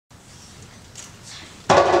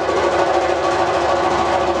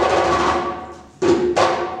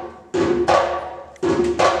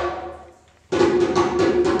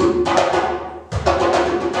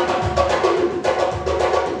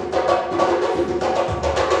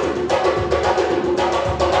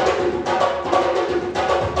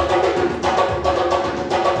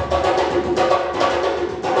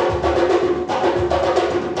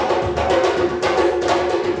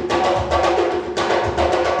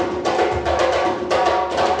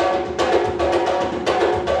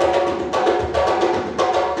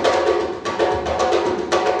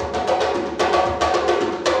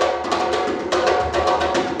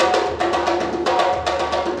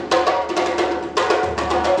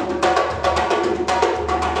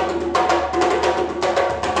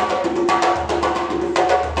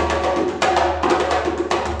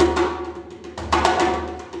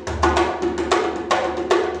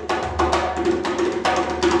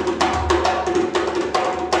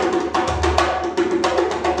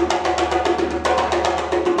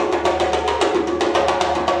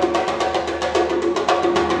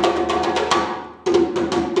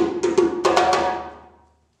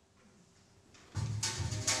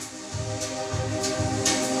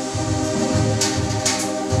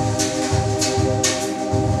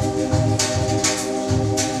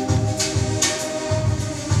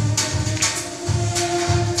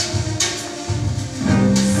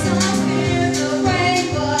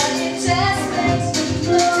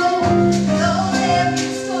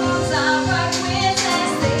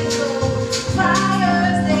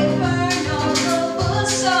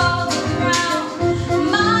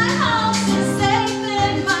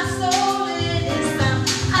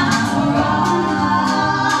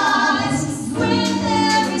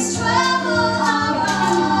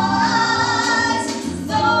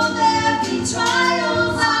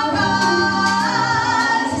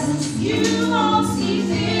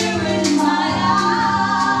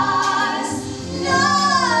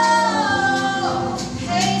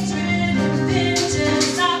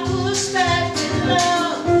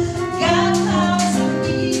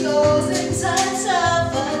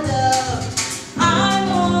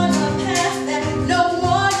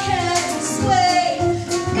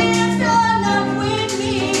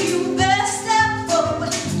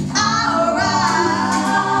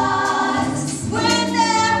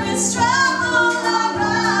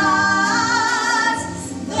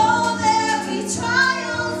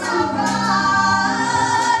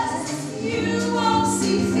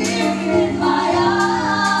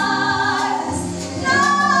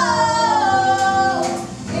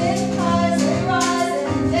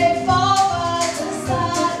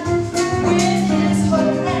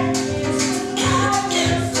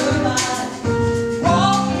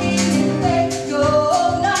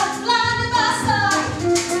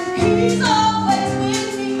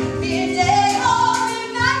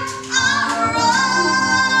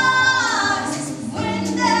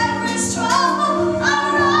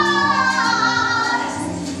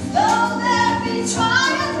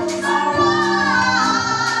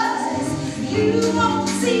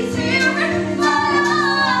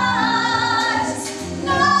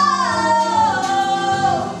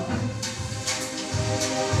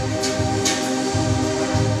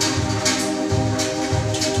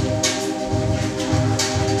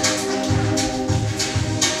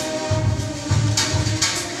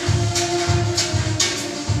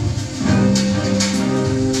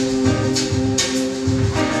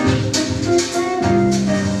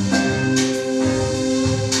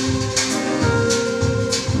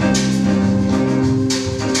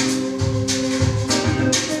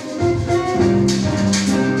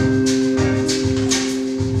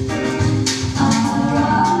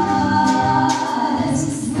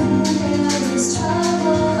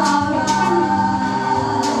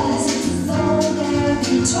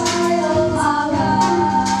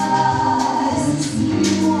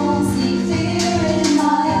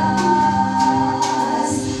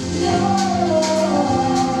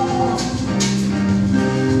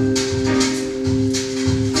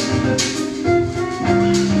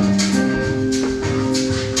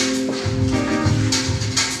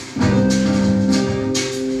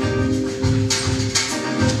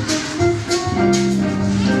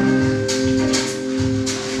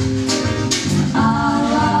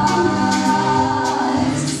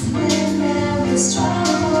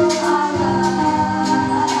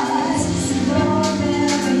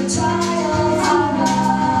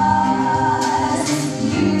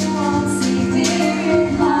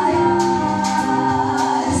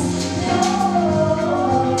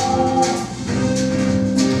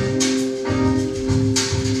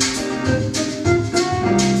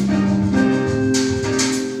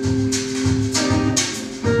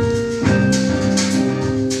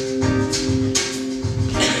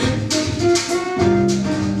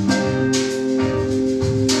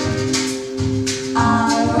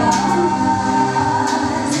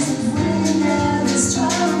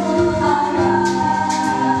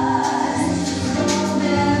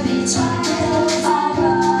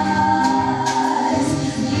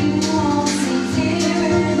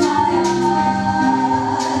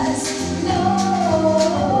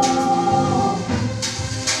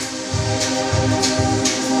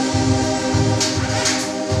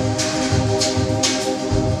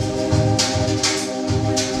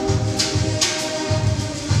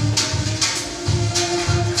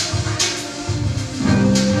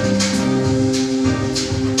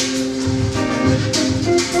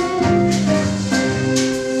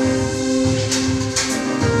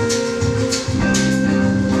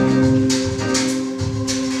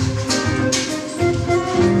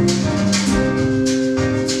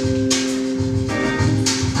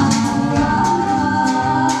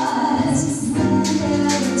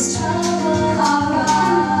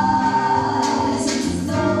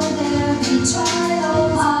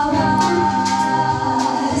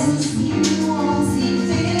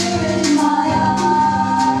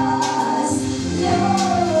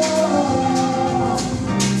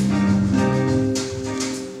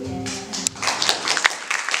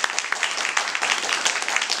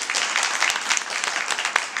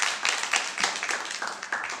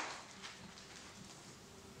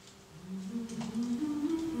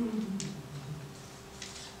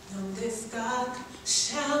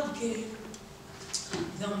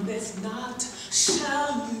them this not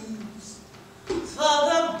shall lose. For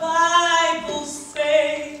the Bible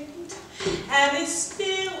said, and it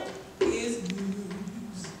still is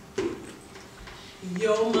news.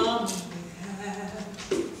 Your mama may have,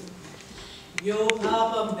 your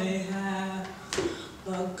papa may have,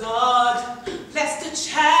 but God bless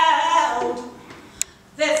the child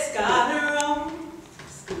that's got her own,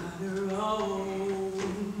 that's got her own.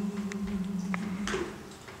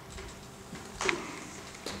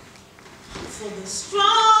 For the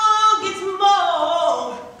strong gets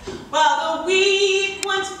more, while the weak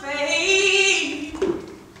ones fade.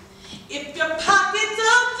 If your pockets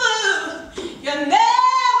are full, you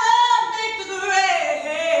never make the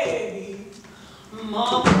grave.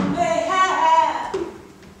 Mama may have,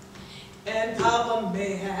 and Papa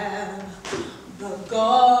may have, but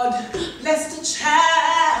God bless the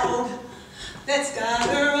child that's got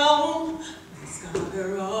her own, that's got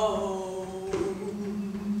her own.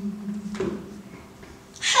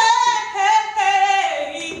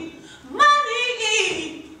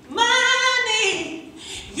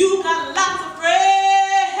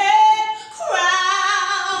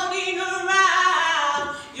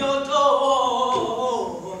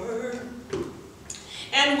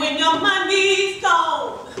 the money's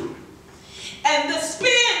gone and the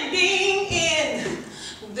spending in,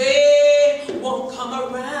 they won't come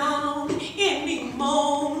around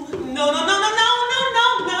anymore. No, no, no, no, no, no,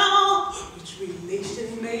 no, no. Which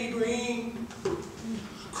relation may bring,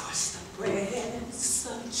 cross the bread and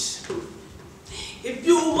such. If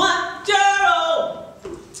you wonder, oh,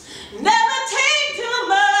 never take too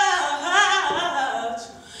much.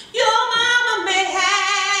 Your mama may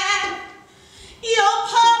have, your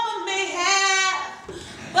papa may have,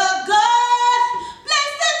 but God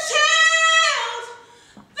bless the child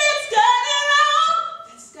that's got her own,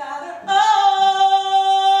 that's got her own.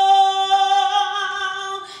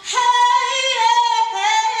 Hey,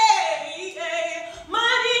 hey, hey,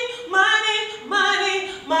 money, money, money,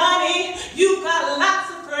 money. You got lots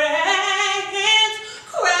of friends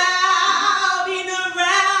crowding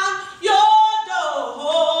around your door.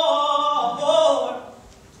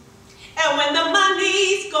 And when the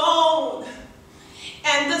money's gone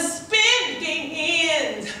and the spending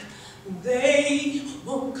ends, they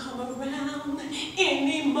won't come around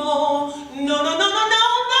anymore. No, no, no, no, no,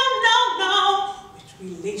 no, no, no. Which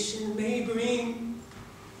relation may bring,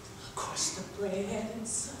 cross the bread and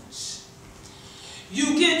such. You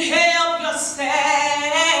can help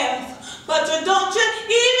yourself, but don't you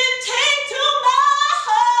even take too much.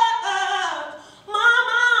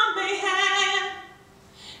 Mama may have,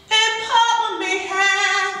 and Papa may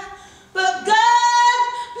have, but God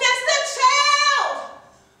bless the child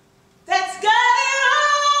that's got her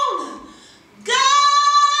own. God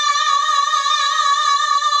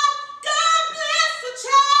bless the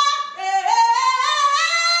child.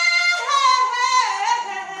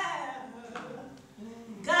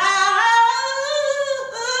 God.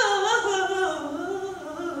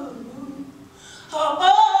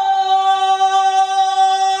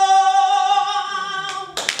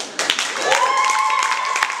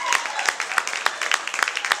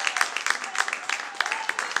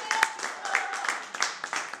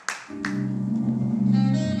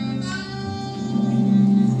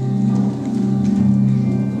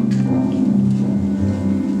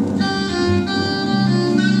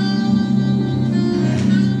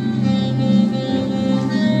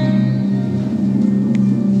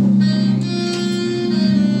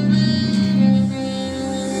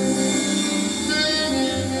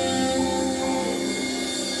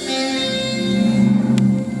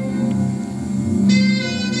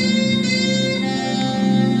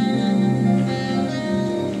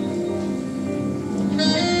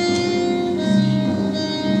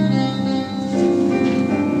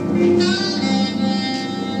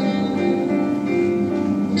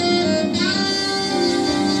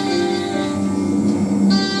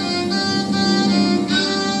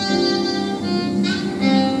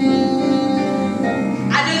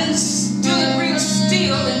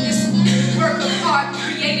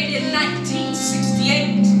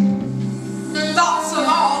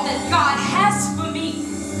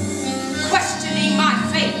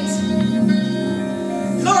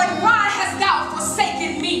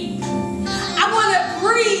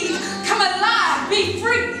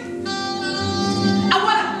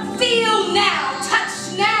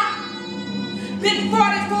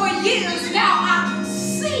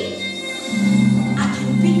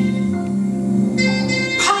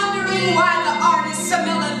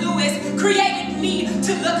 Created me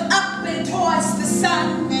to look up and towards the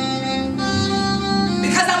sun,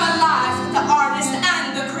 because I'm alive with the artist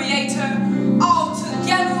and the creator. All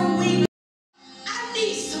together we. I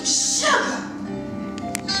need some sugar.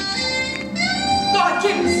 Lord,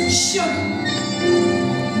 give me some sugar.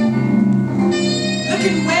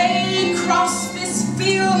 Looking way across this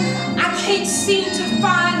field, I can't seem to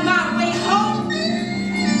find my way home.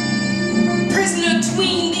 Prisoner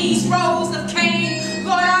between these rows of cane.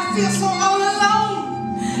 Lord, I feel so all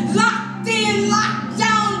alone, locked in, locked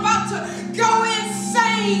down, about to go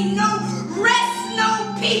insane. No rest,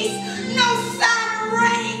 no peace, no sign of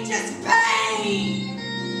rain, just pain.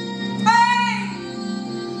 Pain.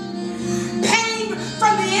 Pain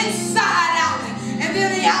from the inside out, and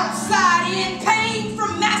then the outside in. Pain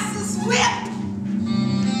from Master's whip.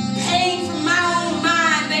 Pain from my own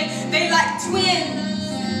mind. They like twins.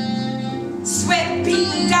 Sweat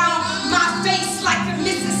beating down my face like the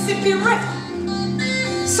Mississippi River.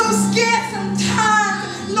 So scared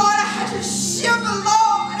sometimes, Lord, I had to shiver,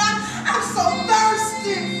 Lord. I'm so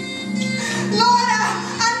thirsty. Lord,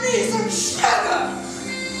 I need some sugar.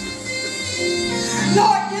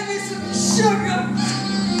 Lord, give me some sugar.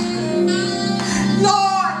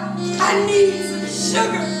 Lord, I need some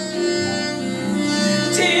sugar.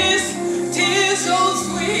 'Tis so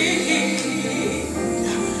sweet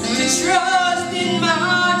to trust in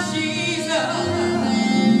my Jesus.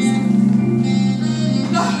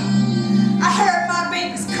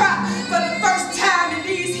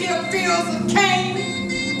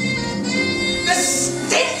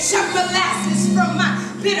 ketchup molasses from my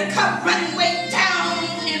bitter cup running way down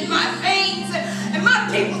in my veins, and my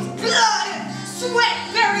people's blood and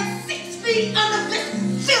sweat buried 6 feet under this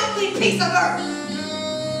filthy piece of earth.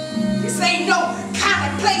 This ain't no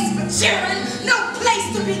kind of place for children, no place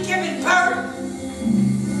to be given birth.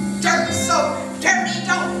 Dirt so dirty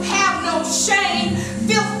don't have no shame,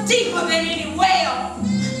 filth deeper than any well.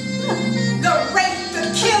 The rape, the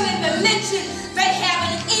killing, the lynching, they have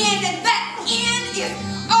an end, and that end is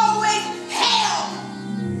always hell.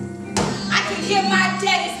 I can hear my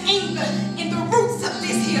daddy's anger in the roots of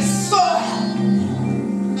this here soil.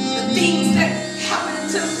 The things that happen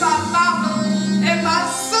to my mama and my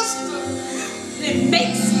sister, it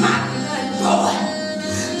makes my blood boil.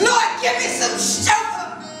 Lord, give me some sugar.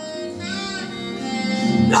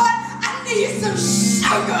 Lord, I need some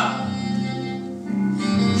sugar.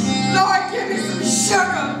 Lord, give me some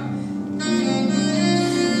sugar.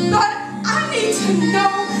 Lord, I need to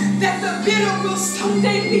know that the bitter will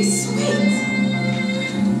someday be sweet.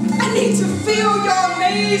 I need to feel your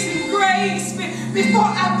amazing grace before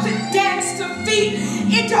I put dance to feet.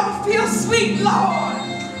 It don't feel sweet, Lord.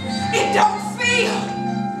 It don't feel.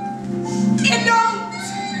 It don't.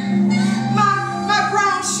 My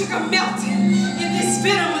brown sugar melting in this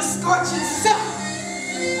venomous scorching sun.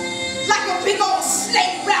 Like a big old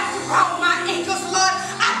snake wrapped around my ankles, Lord.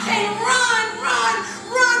 I can't run